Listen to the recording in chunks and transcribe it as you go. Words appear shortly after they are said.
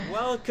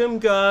Welcome,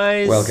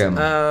 guys. Welcome.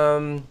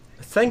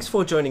 Thanks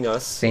for joining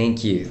us.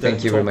 Thank you.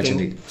 Thank you very much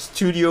indeed.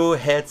 Studio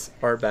heads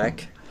are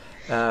back.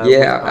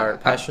 Yeah, our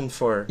passion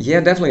for.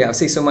 Yeah, definitely. I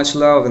see so much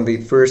love in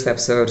the first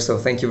episode, so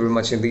thank you very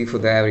much indeed for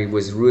that. It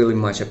was really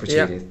much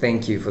appreciated. Yeah.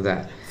 Thank you for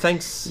that.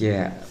 Thanks.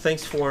 Yeah.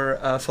 Thanks for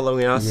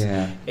following us.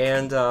 Yeah.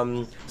 And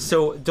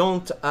so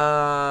don't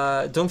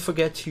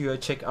forget to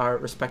check our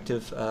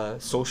respective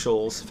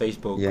socials: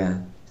 Facebook, Yeah.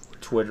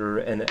 Twitter,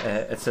 and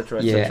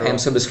etc. Yeah,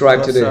 and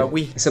subscribe to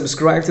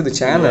the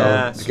channel,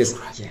 Yeah, because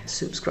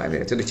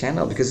subscribe to the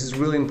channel because it's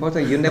really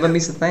important. You never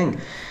miss a thing.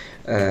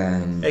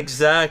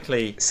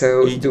 Exactly.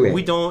 So do it.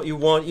 We don't. You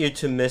want you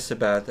to miss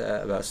about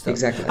stuff.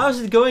 Exactly. How's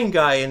it going,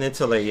 Guy, in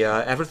Italy?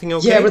 Everything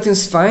okay? Yeah,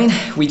 everything's fine.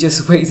 We're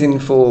just waiting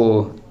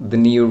for the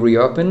new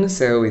reopen.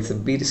 So it's a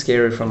bit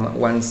scary from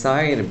one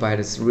side, but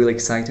it's really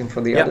exciting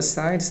for the other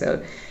side.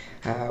 So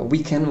we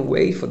can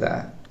wait for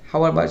that.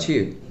 How about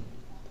you?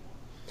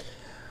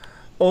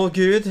 All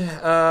good.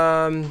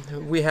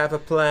 We have a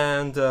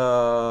planned.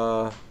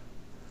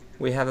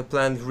 We have a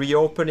planned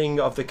reopening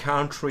of the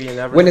country and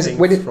everything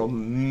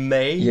from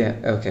May.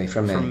 Yeah, okay,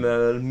 from May. From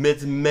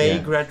mid-May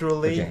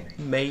gradually. Okay.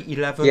 May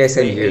 11th. Yeah,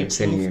 same May here,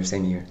 18th.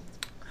 same here.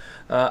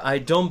 I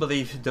don't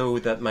believe though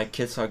that my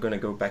kids are going to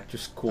go back to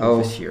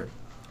school this year.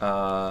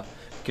 My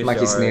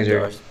kids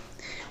neither.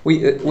 We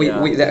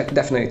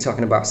definitely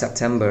talking about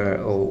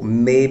September or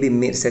maybe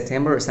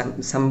mid-September.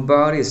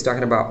 Somebody is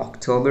talking about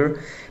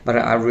October, but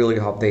I really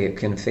hope they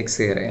can fix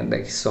it and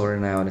they sort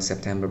it out in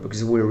September,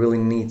 because we really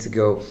need to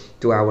go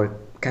to our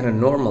kind of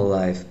normal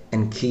life,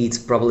 and kids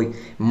probably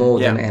more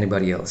than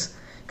anybody else,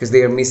 because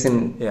they are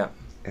missing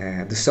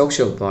the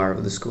social part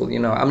of the school. You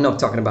know, I'm not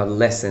talking about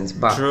lessons,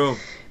 but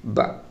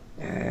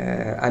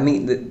I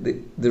mean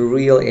the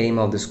real aim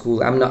of the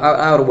school. I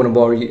don't want to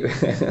bore you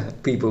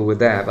people with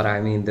that, but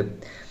I mean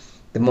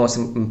the most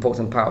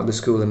important part of the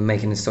school and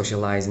making it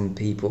socializing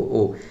people,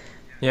 or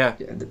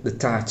the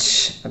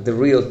touch,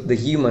 the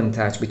human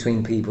touch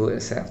between people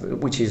itself,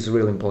 which is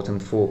really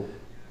important for.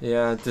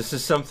 Yeah, this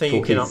is something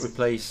you cannot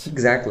replace.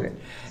 Exactly.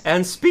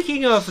 And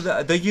speaking of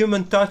the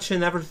human touch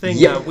and everything,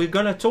 we're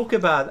gonna talk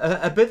about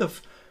a bit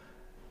of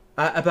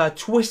about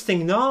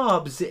twisting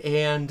knobs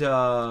and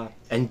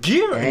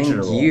gear in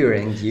general. Gear.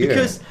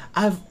 Because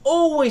I've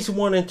always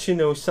wanted to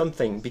know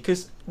something,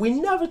 because we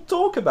never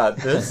talk about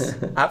this.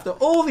 After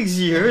all these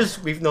years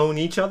we've known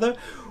each other,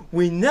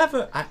 we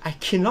never. I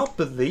cannot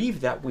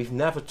believe that we've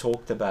never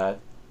talked about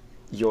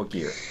your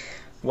gear,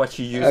 what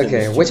you use.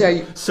 Okay, in which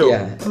I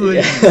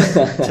please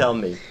tell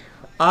me.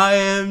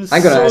 I'm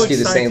gonna ask you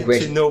the same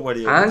question.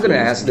 I'm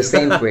gonna ask the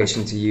same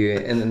question to you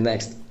in the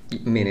next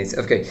minutes.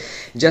 Okay,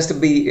 just to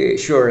be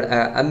sure,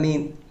 I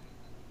mean,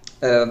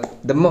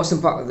 the most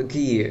important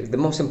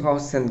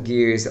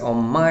gears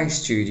on my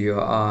studio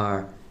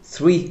are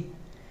three,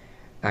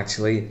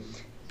 actually.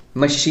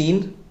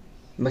 Machine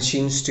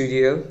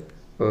studio,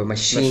 or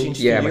machine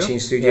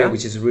studio,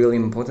 which is really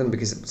important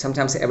because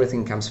sometimes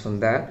everything comes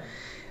from that.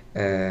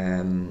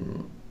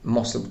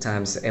 Most of the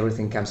times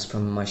everything comes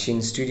from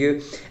machine studio,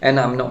 and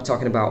I'm not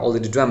talking about only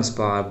the drums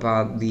part,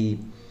 but the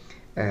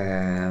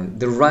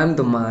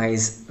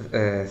randomized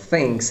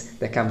things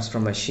that comes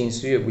from machine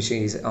studio, which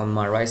is on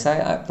my right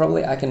side.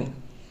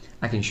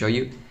 I can show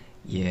you,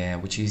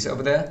 which is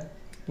over there.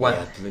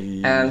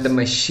 And the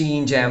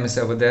machine jam is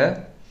over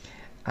there.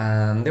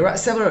 There are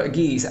several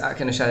gears I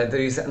can show.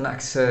 There is an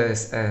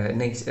Access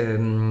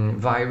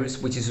virus,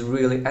 which is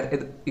really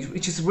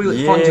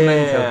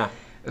fundamental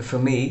for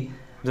me.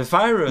 The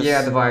virus.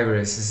 Yeah, the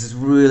virus. This is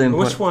really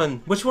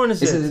important. Which one is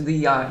this it? This is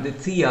the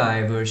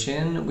TI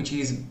version, which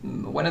is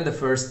one of the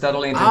first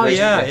totally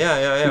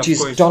integration. Which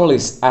is totally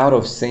out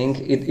of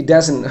sync. It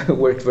doesn't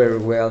work very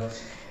well.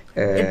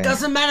 It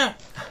doesn't matter.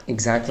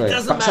 Exactly.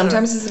 But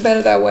sometimes it's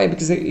better that way,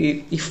 because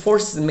it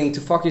forces me to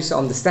focus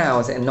on the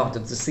sounds and not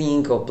to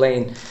sync or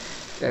playing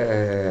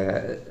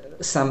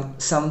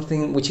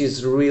something which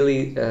is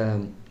really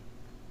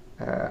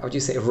how do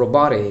you say,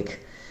 robotic.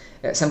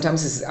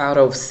 Sometimes it's out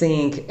of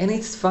sync, and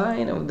it's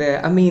fine over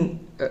there. I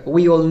mean,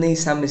 we all need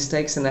some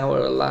mistakes in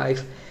our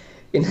life,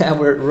 in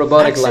our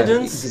robotic life.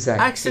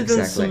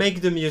 Accidents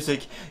make the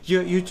music.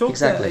 You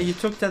talked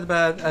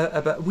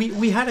about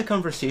we had a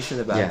conversation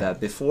about that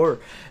before,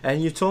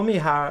 and you told me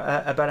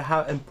about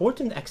how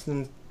important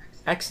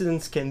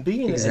accidents can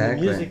be in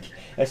music,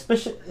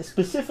 especially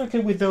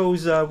specifically with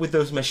those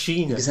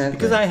machines. Exactly.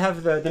 Because I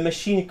have the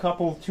machine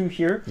coupled to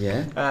here.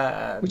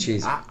 Which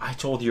is I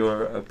told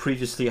you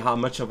previously how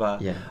much of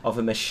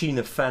a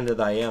machine fan that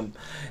I am,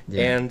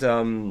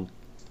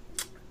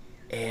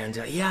 and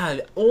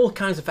all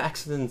kinds of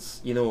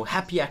accidents,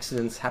 happy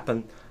accidents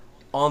happen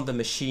on the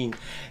machine,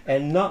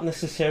 and not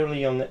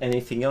necessarily on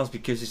anything else,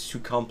 because it's too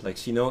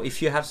complex.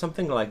 If you have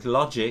something like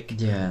Logic,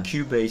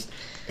 Cubase,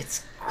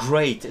 it's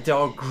great. There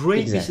are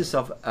great pieces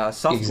of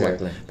software,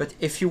 but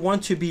if you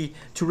want to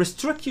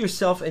restrict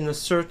yourself in a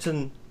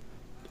certain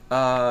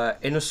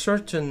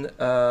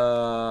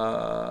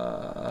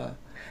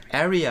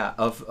area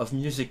of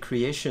music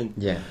creation,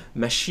 yeah,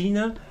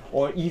 Machina,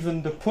 or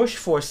even the push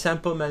for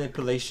sample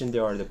manipulation, they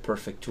are the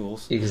perfect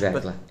tools.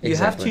 Exactly. But you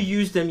have to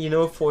use them, you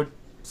know, for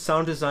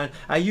sound design.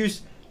 I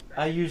use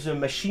a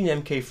Machine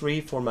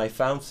MK3 for my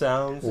found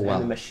sounds, and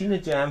a Machina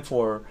Jam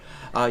for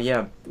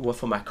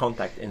for my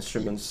contact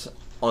instruments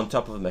on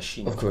top of a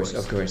Machine. Of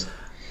course.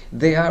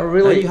 They are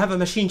really. You have a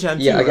Machine Jam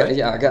too,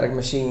 right? I got a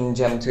Machine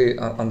Jam too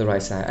on the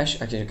right side.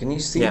 Actually, can you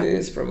see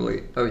this?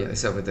 Probably. Oh yeah,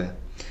 it's over there.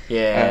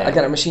 Yeah. I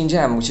got a Machine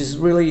Jam, which is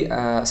really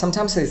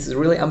sometimes it's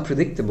really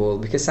unpredictable,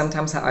 because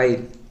sometimes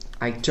I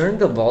turn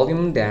the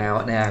volume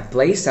down and I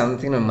play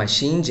something on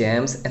Machine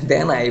Jams, and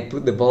then I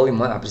put the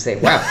volume up and say,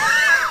 wow.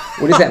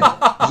 What is that?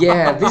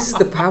 Yeah, this is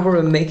the power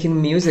of making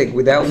music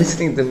without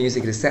listening to the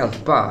music itself.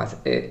 But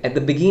at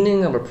the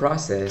beginning of a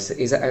process,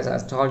 as I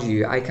told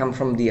you, I come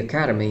from the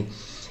academy,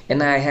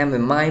 and I have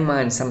in my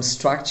mind some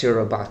structure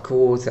about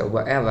chords or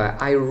whatever.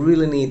 I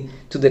really need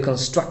to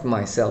deconstruct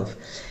myself,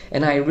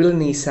 and I really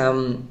need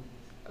some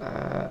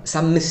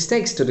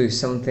mistakes to do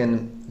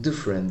something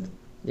different.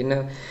 You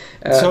know.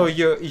 So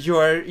you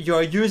are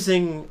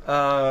using.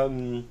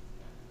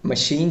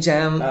 Machine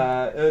Jam,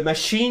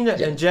 Machine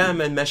and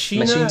Jam and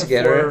Machine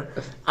together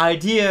for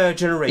idea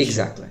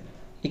generation.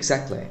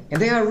 Exactly,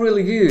 and they are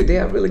really good. They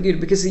are really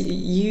good because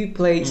you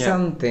play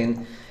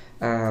something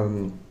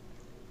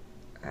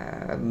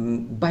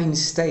by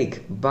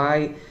mistake,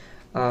 by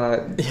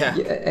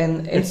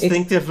and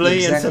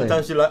instinctively, and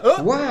sometimes you're like,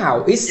 oh,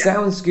 wow, it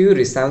sounds good.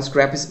 It sounds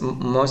crappy.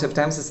 Most of the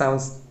times, it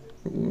sounds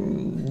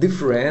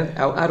different.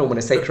 I don't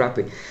want to say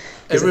crappy.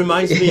 It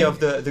reminds me of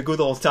the good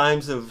old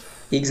times of.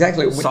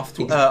 Exactly.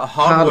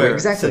 Hardware,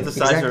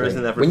 synthesizers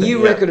and everything. When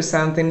you record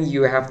something,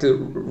 you have to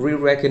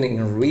re-record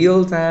in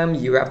real time.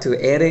 You have to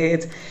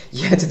edit.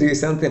 You have to do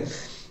something.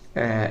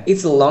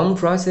 It's a long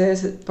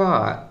process,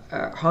 but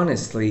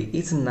honestly,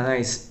 it's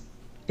nice.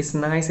 It's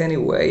nice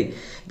anyway,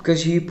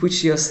 because you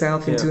put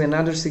yourself into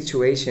another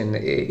situation.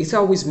 It's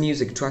always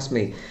music. Trust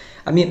me.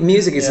 I mean,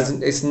 music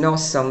is not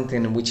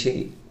something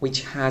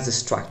which has a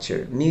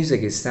structure.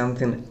 Music is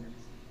something.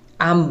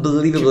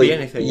 Unbelievably,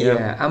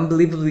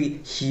 unbelievably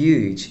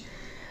huge.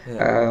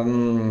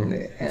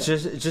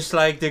 Just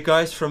like the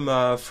guys from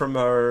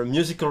our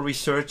musical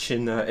research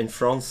in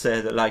France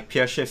said, like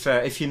Pierre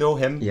Schaeffer, if you know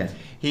him,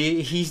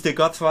 he's the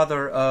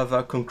godfather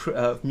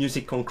of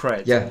music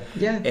concrete.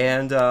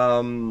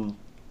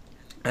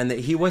 And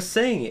he was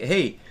saying,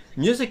 hey,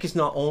 music is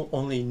not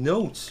only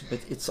notes, but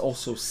it's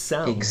also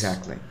sounds.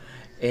 Exactly.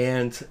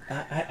 And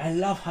I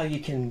love how you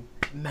can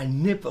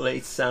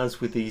manipulate sounds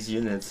with these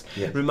units.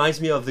 Reminds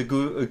me of the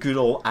good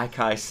old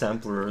Akai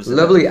samplers.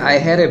 Lovely. I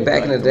had it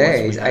back in the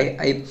days.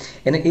 And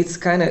it's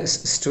kind of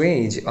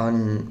strange.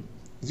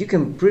 You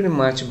can pretty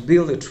much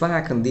build a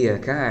track on the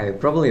Akai,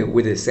 probably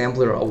with a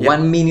sampler, or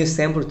 1 minute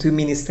sampler, 2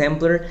 minute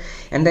sampler,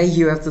 and then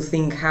you have to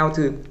think how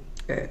to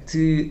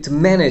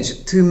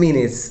manage 2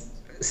 minutes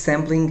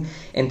sampling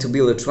and to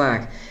build a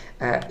track.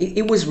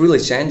 It was really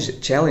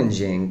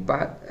challenging,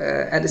 but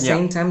at the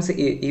same time,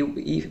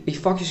 you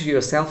focus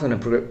yourself in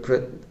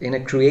a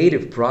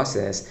creative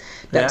process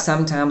that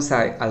sometimes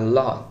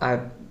I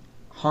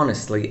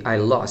honestly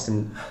lost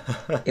in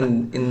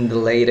the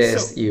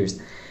latest years.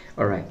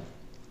 All right.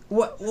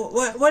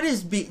 What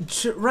is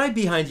right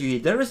behind you?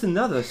 There is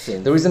another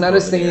scene. There is another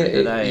scene.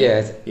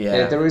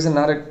 There is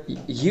another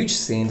huge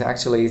scene.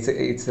 Actually,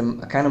 it's a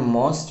kind of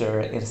monster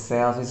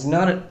itself. It's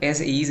not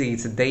as easy.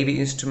 It's a Davey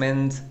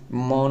Instrument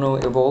mono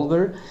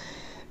evolver.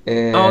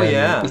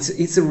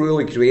 It's a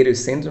really creative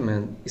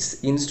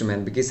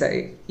instrument because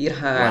it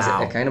has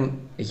a kind of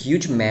a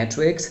huge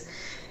matrix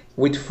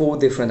with 4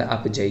 different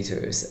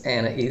arpeggiators,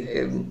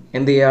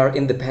 and they are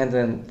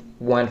independent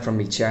one from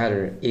each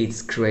other.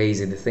 It's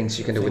crazy the things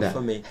you can do with that.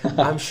 For me,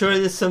 I'm sure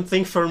there's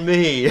something for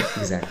me.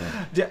 Exactly.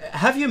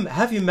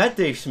 Have you met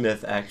Dave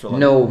Smith actually?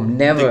 No,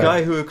 never. The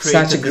guy who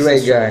created such a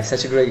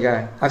great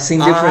guy. I've seen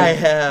different. I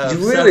have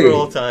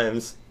several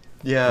times.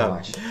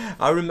 Yeah,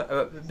 I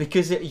remember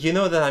because you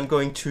know that I'm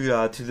going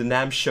to the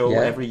NAMM show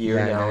every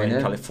year now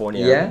in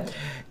California. Yeah.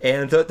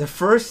 And the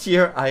first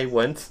year I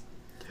went,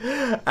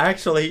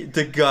 actually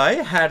the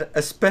guy had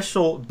a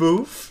special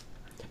booth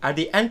at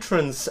the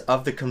entrance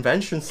of the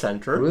convention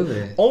center.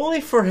 Really?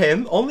 Only for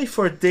him, only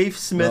for Dave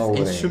Smith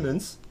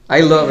Instruments.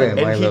 I love him.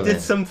 And he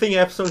did something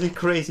absolutely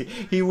crazy.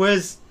 He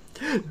was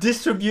he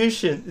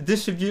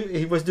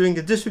was doing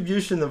the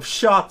distribution of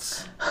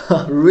shots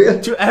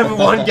really? To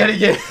everyone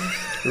getting it.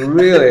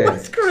 Really?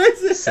 That's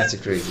crazy. Such a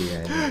crazy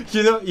guy.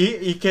 You know,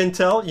 you can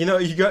tell, you know,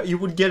 you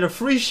would get a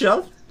free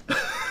shot.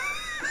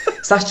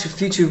 Such a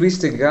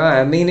futuristic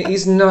guy. I mean,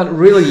 he's not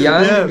really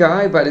young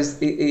guy, but it's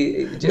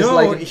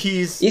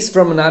he's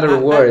from another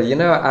world. You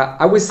know,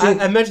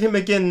 I met him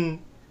again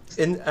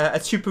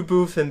at Super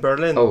Booth in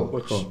Berlin,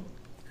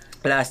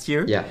 last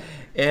year. Yeah,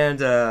 and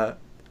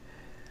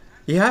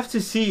you have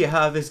to see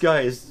how this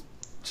guy is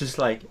just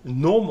like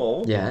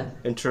normal. Yeah.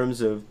 In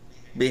terms of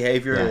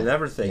behavior and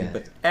everything,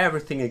 but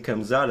everything that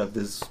comes out of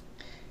this.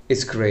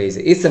 It's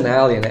crazy. It's an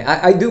alien.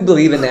 I do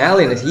believe an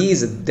alien. He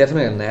is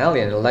definitely an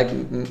alien. Like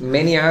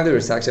many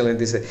others, actually.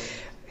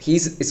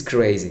 It's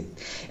crazy.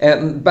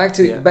 Back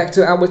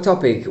to our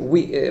topic.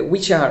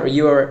 Which are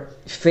your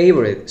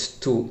favorite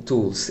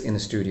tools in the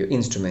studio,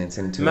 instruments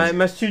and tools?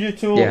 My studio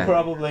tool,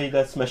 probably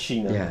that's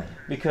Maschine. Yeah.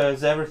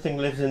 Because everything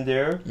lives in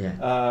there.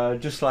 Yeah.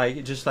 Just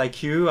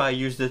like you, I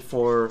used it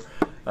for.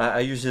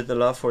 I use it a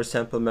lot for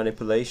sample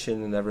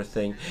manipulation and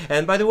everything.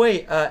 And by the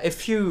way,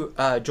 if you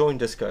join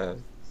this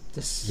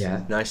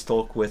nice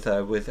talk with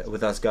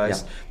us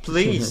guys,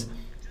 please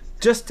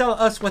just tell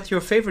us what your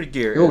favorite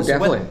gear is. Oh,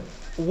 definitely.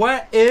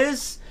 What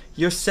is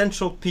your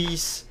central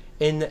piece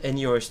in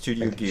your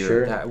studio gear?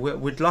 Sure.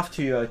 We'd love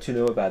to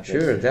know about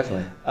this. Sure,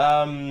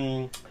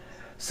 definitely.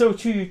 So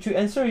to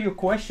answer your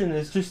question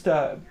is just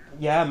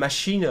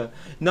Maschine,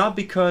 not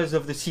because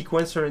of the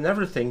sequencer and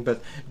everything,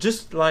 but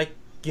just like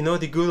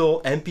the good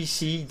old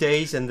MPC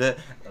days and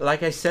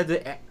like I said,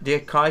 the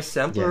Akai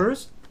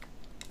samplers,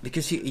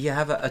 because you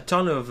have a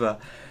ton of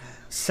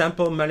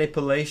sample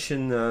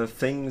manipulation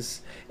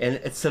things, and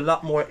it's a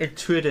lot more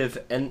intuitive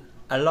and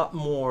a lot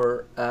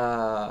more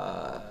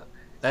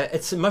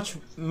it's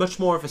much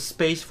more of a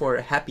space for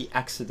happy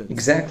accidents.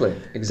 Exactly.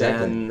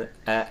 Than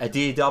a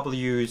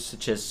DAW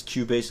such as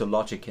Cubase or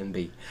Logic can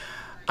be.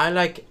 I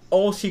like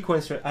all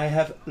sequencers. I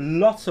have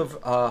lots of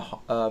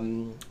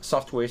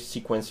software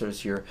sequencers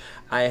here.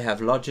 I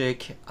have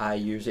Logic. I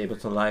use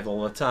Ableton Live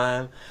all the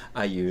time.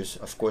 I use,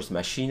 of course,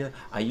 Maschine.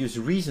 I use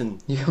Reason.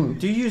 Do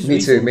you use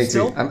Reason? Me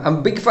too. I'm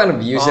a big fan of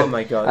Reason. Oh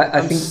my god!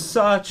 I think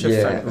such a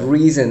fan.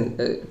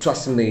 Reason.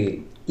 Trust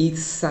me,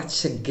 it's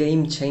such a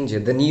game changer.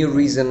 The new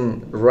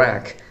Reason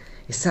rack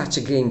is such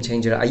a game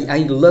changer.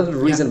 I loved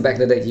Reason back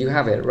in the day. You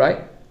have it,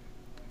 right?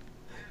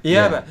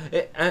 Yeah, but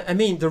I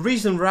mean the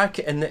Reason rack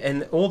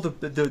and all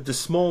the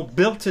small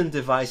built-in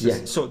devices.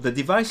 Yeah. So the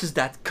devices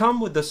that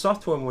come with the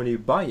software when you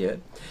buy it.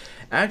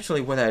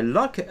 Actually, what I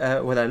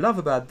love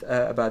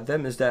about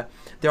them is that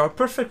they are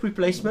perfect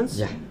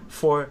replacements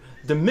for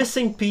the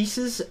missing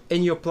pieces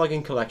in your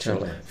plugin collection.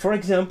 Totally. For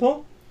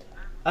example,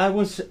 I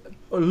was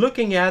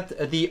looking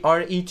at the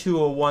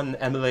RE201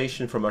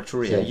 emulation from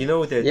Arturia. You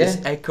know this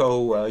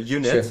echo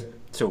unit. Sure.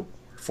 So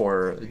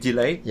for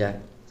delay. Yeah.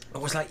 I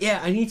was like,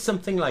 I need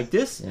something like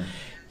this. Yeah.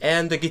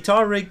 And the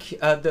guitar rig,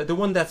 the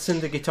one that's in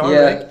the guitar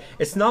rig,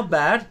 it's not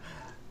bad.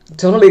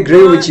 Totally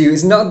agree with you.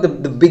 It's not the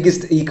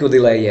biggest echo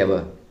delay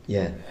ever.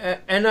 Yeah.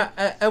 And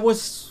I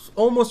was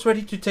almost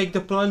ready to take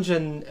the plunge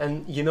and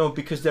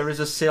because there is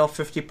a sale,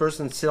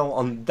 50% sale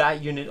on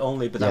that unit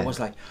only. But I was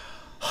like,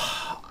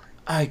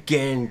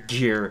 again,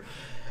 gear.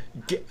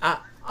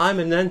 I'm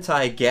an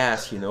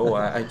anti-gas,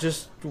 I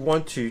just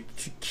want to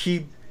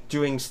keep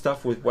doing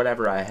stuff with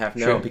whatever I have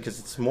now because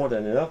it's more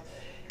than enough.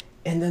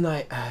 And then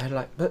I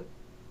but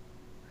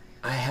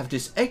I have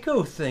this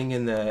echo thing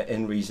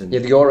in Reason.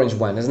 Yeah, the orange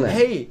one, isn't it?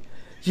 Hey,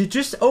 you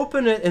just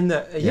open it in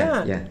the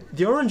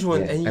the orange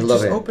one, and you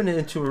just open it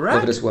into a rack.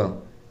 Love it as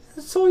well.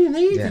 That's all you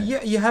need.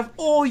 Yeah. You have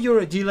all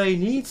your delay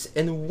needs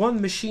in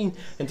one machine,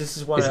 and this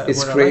is what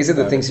it's crazy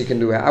the things you can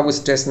do. I was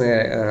testing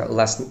it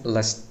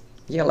last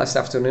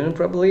afternoon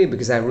probably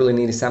because I really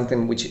needed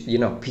something which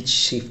pitch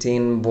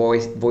shifting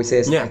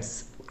voices. Yeah.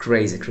 It's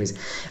crazy.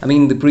 I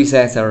mean the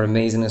presets are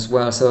amazing as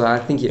well. So I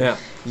think you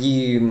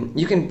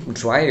can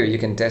try it, you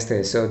can test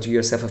it. So do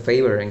yourself a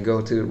favor and go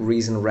to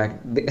Reason Rack.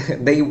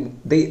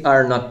 They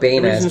are not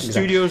paying us.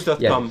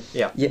 ReasonStudios.com.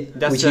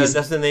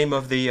 That's the name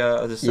of the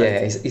site.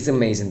 Yeah, it's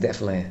amazing.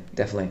 Definitely.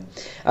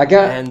 I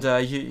got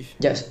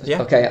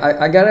Okay.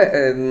 I got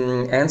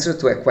an answer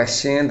to a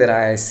question that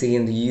I see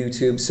in the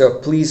YouTube. So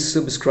please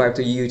subscribe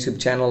to YouTube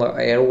channel or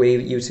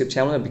Airwave YouTube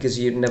channel because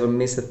you never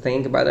miss a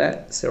thing about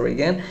that. Sorry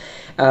again.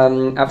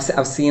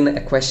 I've seen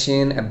a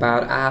question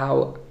about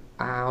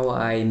how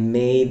I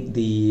made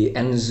the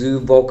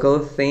Anzu vocal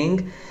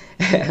thing,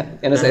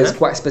 and it's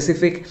quite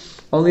specific.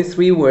 Only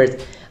 3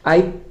 words.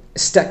 I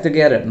stuck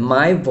together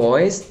my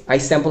voice. I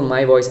sampled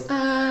my voice.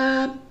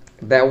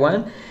 That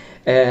one.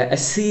 A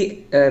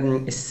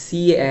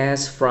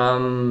CS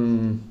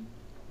from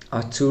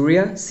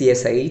Arturia,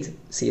 CS8.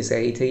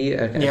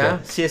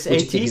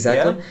 CS80.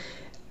 Exactly.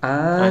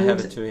 I have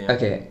it too. Yeah.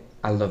 Okay.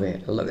 I love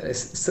it.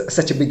 It's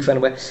such a big fan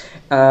of it.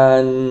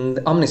 And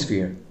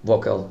Omnisphere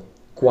vocal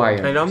choir.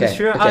 And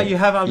Omnisphere? Okay. You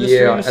have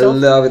Omnisphere I yourself?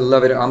 love it.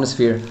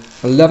 Omnisphere.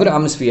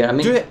 I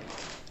mean,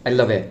 I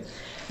love it.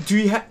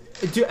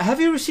 Have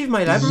you received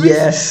my libraries?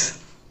 Yes.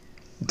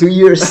 Do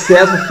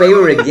yourself a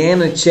favor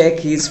again and check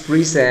his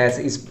presets.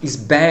 He's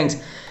banged.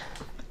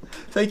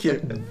 Thank you.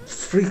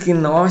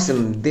 Freaking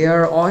awesome. They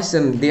are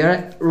awesome. They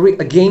are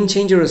a game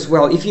changer as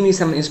well. If you need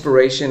some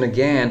inspiration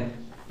again,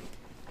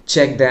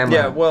 check them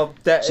out. Well,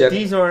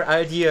 these are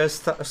idea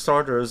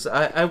starters.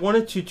 I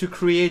wanted to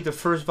create the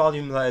first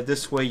volume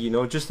this way,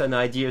 just an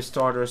idea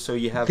starter, so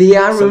you have. They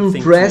are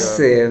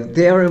impressive.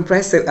 They are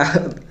impressive.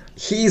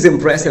 He's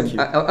impressive.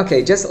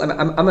 Okay,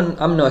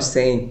 I'm not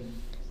saying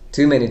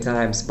too many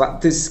times,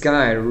 but this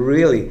guy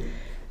really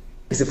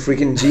is a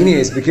freaking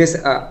genius because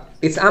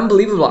it's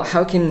unbelievable.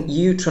 How can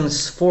you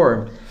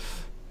transform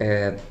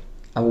a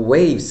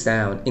wave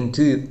sound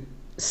into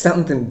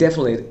something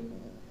definitely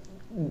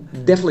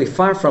definitely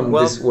far from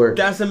this work.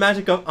 That's the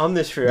magic of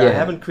Omnisphere. I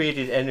haven't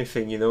created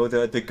anything, you know.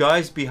 The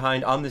guys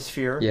behind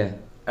Omnisphere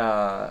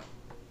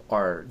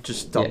are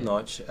just top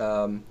notch.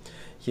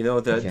 You know,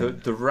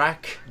 the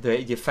rack, the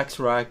effects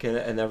rack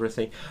and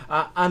everything.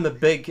 I'm a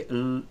big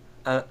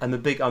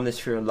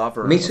Omnisphere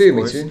lover. Me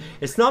too.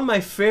 It's not my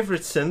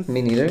favorite synth.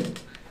 Me neither.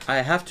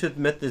 I have to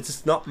admit that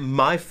it's not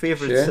my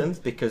favorite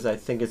synth because I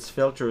think its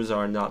filters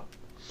are not.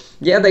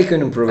 Yeah, they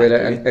can improve it.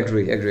 I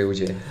agree with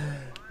you.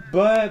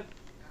 But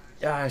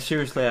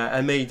seriously,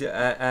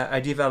 I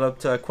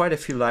developed quite a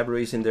few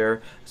libraries in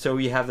there. So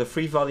we have the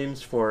free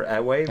volumes for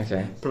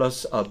Airwave,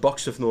 plus a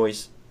Box of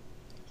Noise,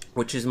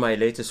 which is my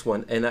latest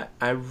one, and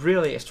I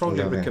really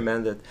strongly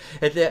recommend it.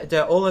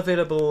 They're all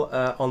available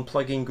on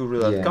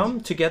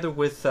pluginguru.com, together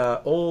with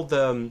all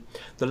the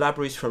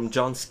libraries from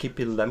John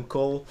Skippy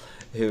Lemkel,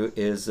 who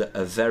is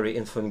a very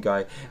influent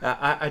guy.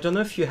 I don't know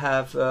if you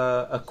have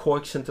a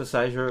Korg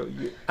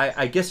synthesizer.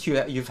 I guess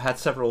you've had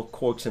several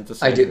Korg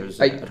synthesizers. I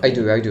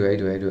do.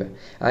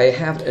 I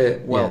have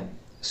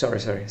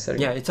sorry.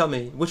 Yeah, tell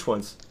me which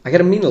ones. I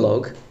got a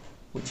Minilogue,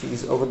 which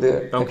is over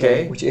there.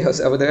 Okay. Which is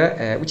over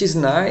there, which is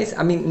nice.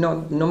 I mean,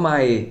 not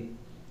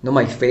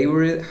my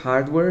favorite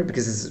hardware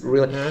because it's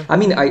really. I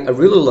mean, I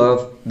really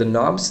love the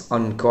knobs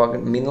on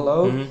Korg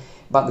Minilogue,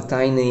 but the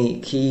tiny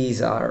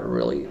keys are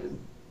really.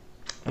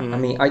 I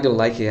mean, I don't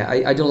like it.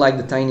 I don't like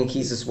the tiny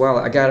keys as well.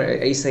 I got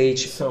an Ace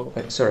H.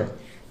 Sorry.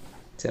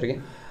 Say it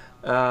again.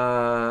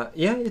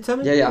 Yeah, tell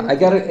me. Yeah. I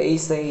got an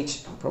Ace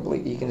H. Probably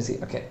you can see.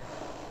 Okay.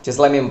 Just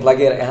let me unplug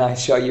it and I'll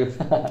show you.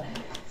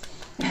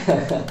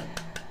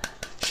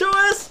 Show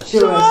us,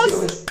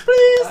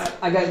 please.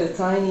 I got the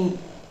tiny.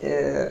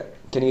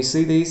 Can you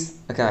see these?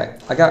 Okay,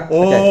 I got.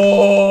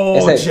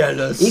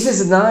 Jealous. This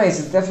is nice.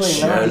 It's definitely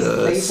nice.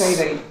 They say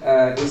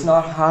that it's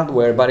not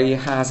hardware, but it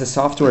has a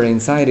software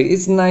inside it.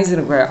 It's nice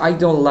and rare. I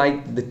don't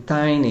like the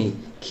tiny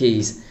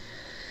keys.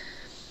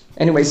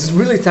 Anyways, it's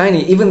really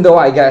tiny. Even though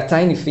I got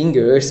tiny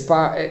fingers,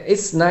 but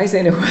it's nice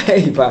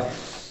anyway. But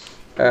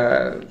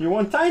you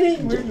want tiny?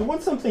 You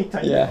want something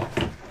tiny? Yeah.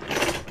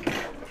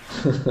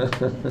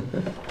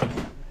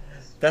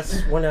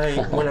 That's when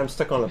I'm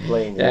stuck on a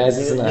plane. Yeah,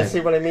 it's nice. You see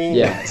what I mean?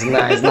 Yeah, it's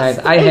nice.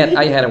 I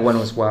had one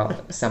as well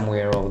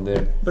somewhere over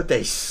there. But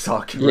they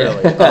suck,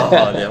 really.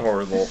 Oh, they're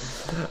horrible.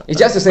 It's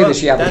just to say that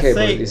she have a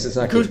cable. This is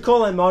not good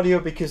call on audio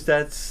because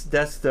that's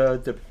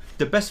the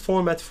best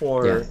format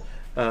for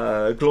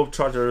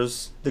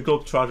Globetrotters. The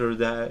Globetrotter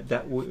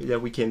that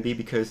we can be,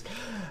 because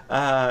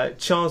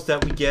chance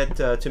that we get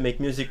to make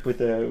music with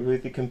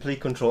the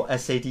Complete Control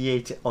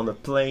SA-D8 on a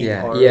plane.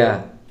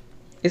 Yeah.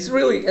 It's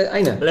really,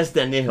 I know. Less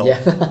than nihil. Yeah.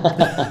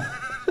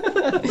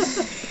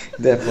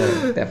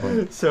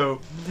 Definitely. So,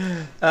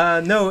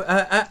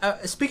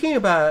 speaking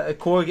about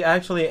Korg,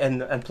 actually,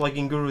 and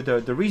Plugin Guru,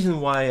 the reason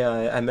why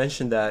I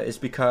mentioned that is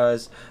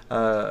because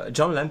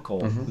John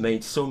Lemkel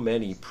made so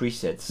many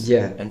presets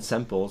and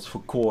samples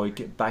for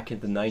Korg back in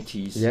the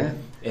 90s. Yeah.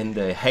 In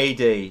the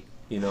heyday,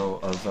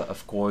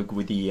 of Korg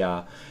with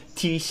the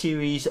T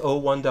series,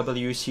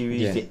 O1W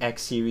series, the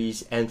X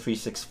series,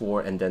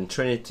 N364, and then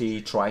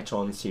Trinity,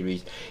 Triton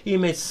series. He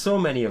made so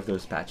many of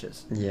those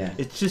patches. Yeah,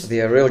 it's just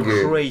they are real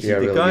good. Crazy.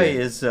 The guy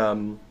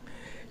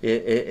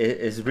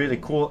is really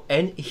cool,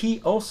 and he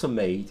also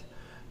made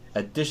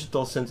a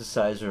digital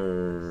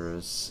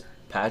synthesizers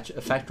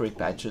factory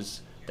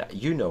patches that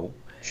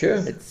Sure.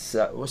 It's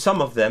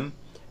some of them.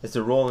 It's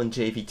the Roland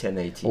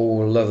JV1080.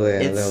 Oh, lovely!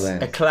 It's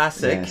a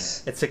classic.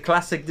 Yes. It's a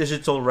classic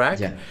digital rack,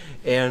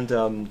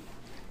 and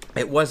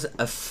it was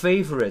a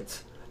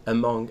favorite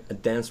among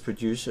dance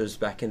producers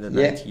back in the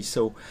 90s.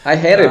 So I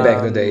had it back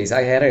in the days.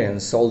 I had it and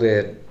sold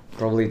it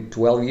probably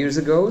 12 years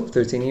ago,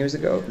 13 years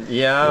ago. Same.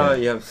 Yeah,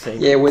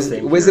 it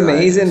was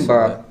amazing,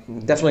 but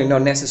definitely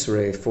not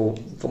necessary for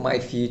my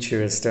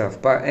future and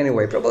stuff. But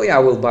anyway, probably I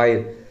will buy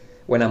it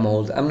when I'm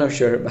old. I'm not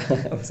sure.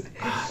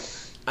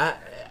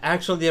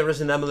 Actually, there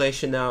is an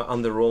emulation now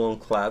on the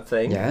Roland Cloud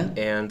thing,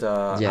 and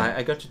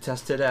I got to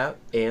test it out,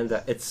 and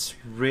it's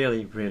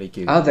really, really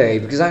good. Are they?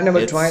 Because I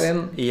never tried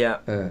them.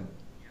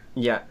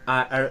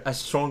 I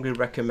strongly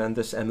recommend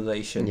this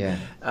emulation.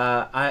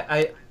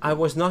 I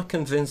was not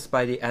convinced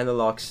by the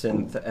analog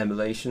synth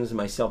emulations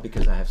myself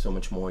because I have so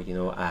much more.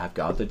 I have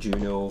got the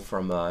Juno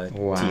from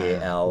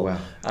TAL. Wow.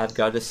 I've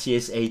got the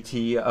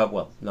CS80.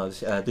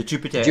 The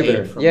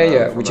Jupiter.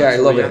 From, which I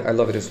love it. I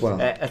love it as well.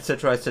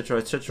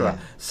 Etc.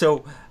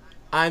 So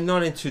I'm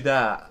not into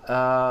that.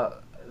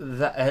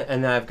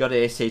 And I've got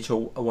a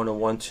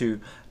SH101 too.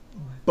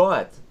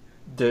 But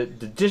the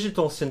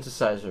digital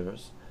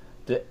synthesizers,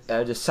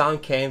 the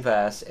sound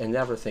canvas and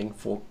everything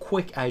for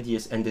quick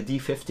ideas, and the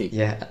D50.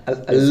 Yeah,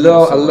 I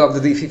love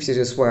the D50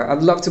 as well.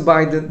 I'd love to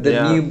buy the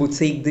new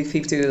boutique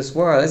D50 as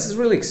well. This is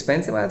really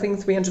expensive. I think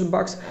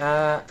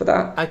 $300 for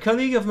that. A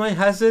colleague of mine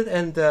has it,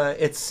 and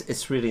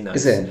it's really nice.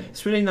 Is it?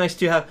 It's really nice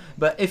to have.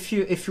 But if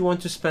you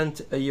want to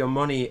spend your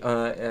money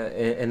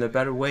in a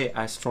better way,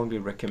 I strongly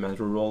recommend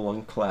the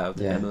Roland Cloud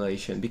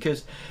emulation,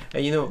 because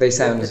they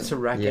sound, it's a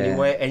rack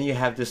anyway, and you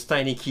have this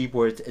tiny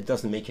keyboard. It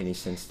doesn't make any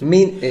sense to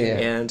me.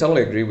 Totally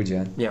totally agree with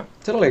you. Yeah,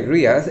 totally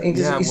agree. I think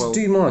it's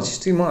too much. It's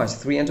too much.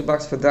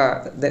 $300 for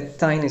that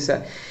tiny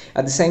set.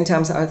 At the same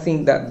time, I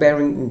think that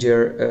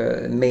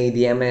Behringer made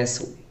the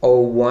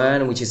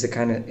MS-01, which is a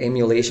kind of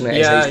emulation of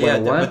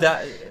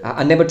SH-101.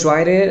 I never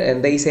tried it,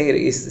 and they say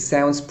it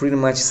sounds pretty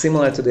much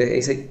similar to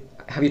the SH.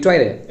 Have you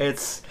tried it?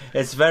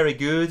 It's very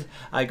good.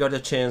 I got a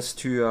chance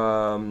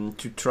to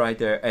try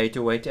their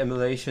 808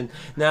 emulation.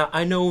 Now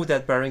I know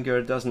that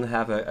Behringer doesn't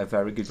have a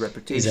very good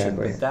reputation,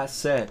 but that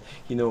said,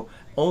 you know,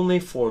 only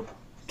for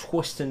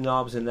twisting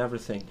knobs and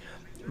everything.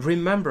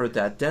 Remember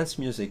that dance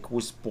music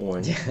was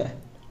born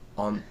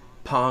on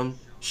pawn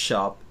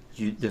shop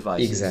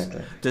devices.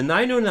 Exactly. The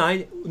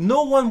 909,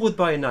 no one would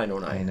buy a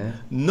 909. I know.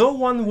 No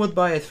one would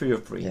buy a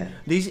 303. Yeah.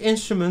 These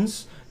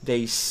instruments,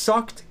 they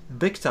sucked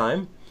big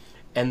time,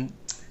 and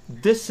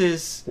this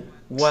is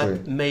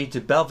what made the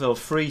Belleville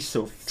Free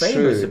so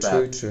famous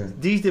about. True.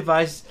 These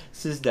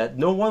devices that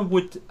no one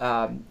would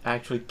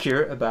actually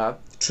care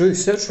about. True,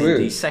 so true.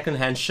 In these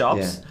second-hand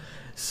shops. Yeah.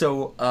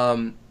 So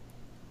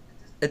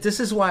this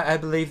is why I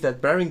believe that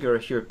Behringer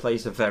here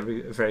plays a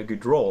very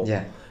good role.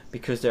 Yeah.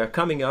 Because they're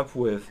coming up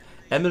with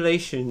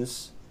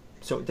emulations.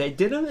 So they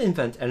didn't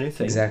invent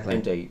anything. Exactly.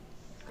 And they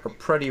are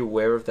pretty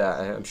aware of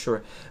that, I'm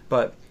sure.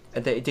 But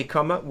they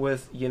come up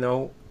with, you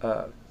know,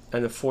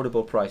 an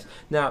affordable price.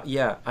 Now,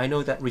 yeah, I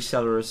know that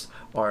resellers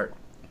are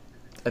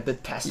a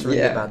bit pestering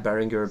about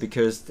Behringer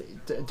because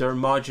their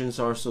margins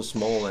are so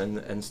small and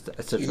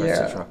etc.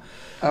 etc.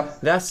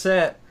 That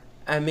said,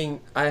 I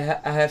mean, I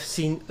have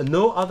seen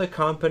no other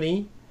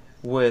company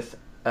with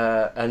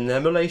an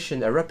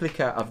emulation, a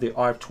replica of the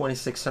ARP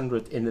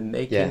 2600 in the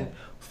making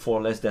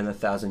for less than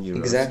 €1,000.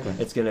 Exactly.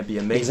 It's gonna be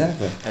amazing.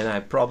 Exactly. And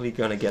I'm probably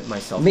gonna get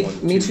myself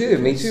one. Me too.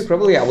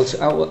 Probably I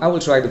will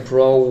try the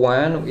Pro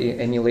One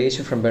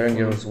emulation from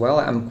Behringer as well.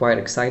 I'm quite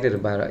excited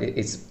about it.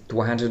 It's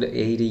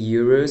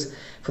 €280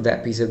 for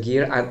that piece of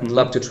gear. I'd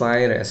love to try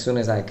it as soon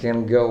as I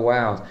can go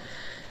out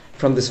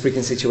from this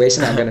freaking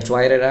situation. I'm gonna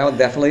try it out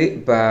definitely,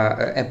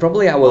 but and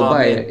probably I will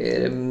buy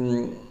it.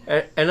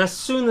 And as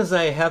soon as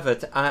I have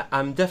it,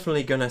 I'm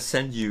definitely gonna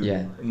send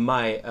you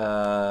my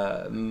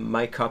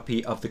my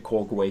copy of the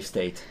Korg Wave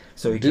State,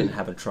 so you can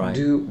have a try.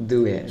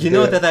 Do it. You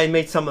know that I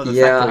made some of the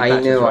factory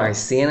I know. I've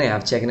seen it.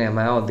 I've checked them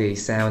out. They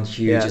sound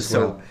huge as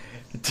well.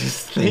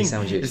 This thing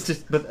is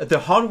just, but the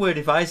hardware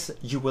device,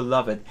 you will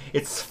love it.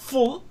 It's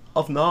full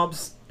of knobs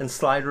and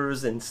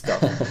sliders and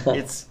stuff.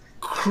 It's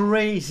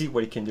crazy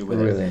what you can do with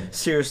it.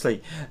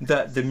 Seriously,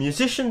 the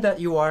musician that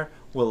you are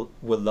will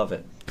love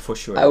it for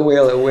sure. I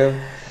will.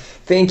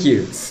 Thank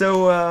you.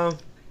 So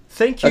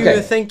thank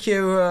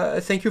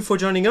you for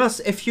joining us.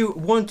 If you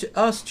want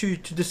us to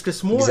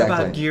discuss more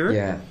about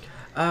gear,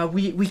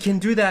 we can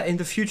do that in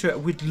the future.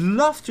 We'd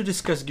love to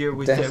discuss gear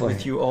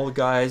with you all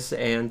guys,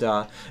 and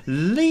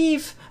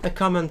leave a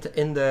comment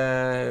in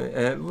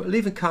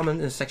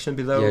the section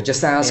below. Yeah,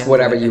 just ask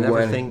whatever you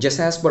want. Just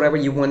ask whatever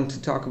you want to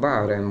talk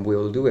about, and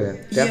we'll do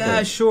it. Definitely.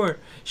 Yeah, sure.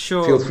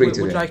 Feel free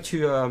to. We'd like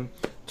to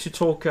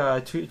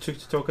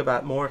talk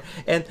about more.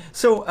 And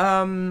so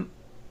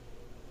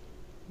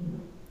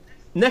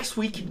next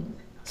week,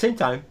 same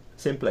time,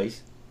 same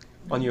place,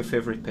 on your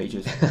favorite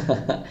pages,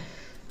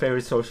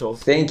 favorite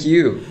socials. Thank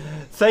you.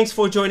 Thanks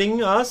for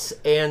joining us,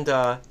 and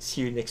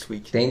see you next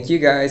week. Thank you,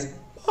 guys.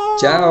 Bye.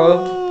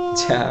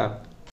 Ciao.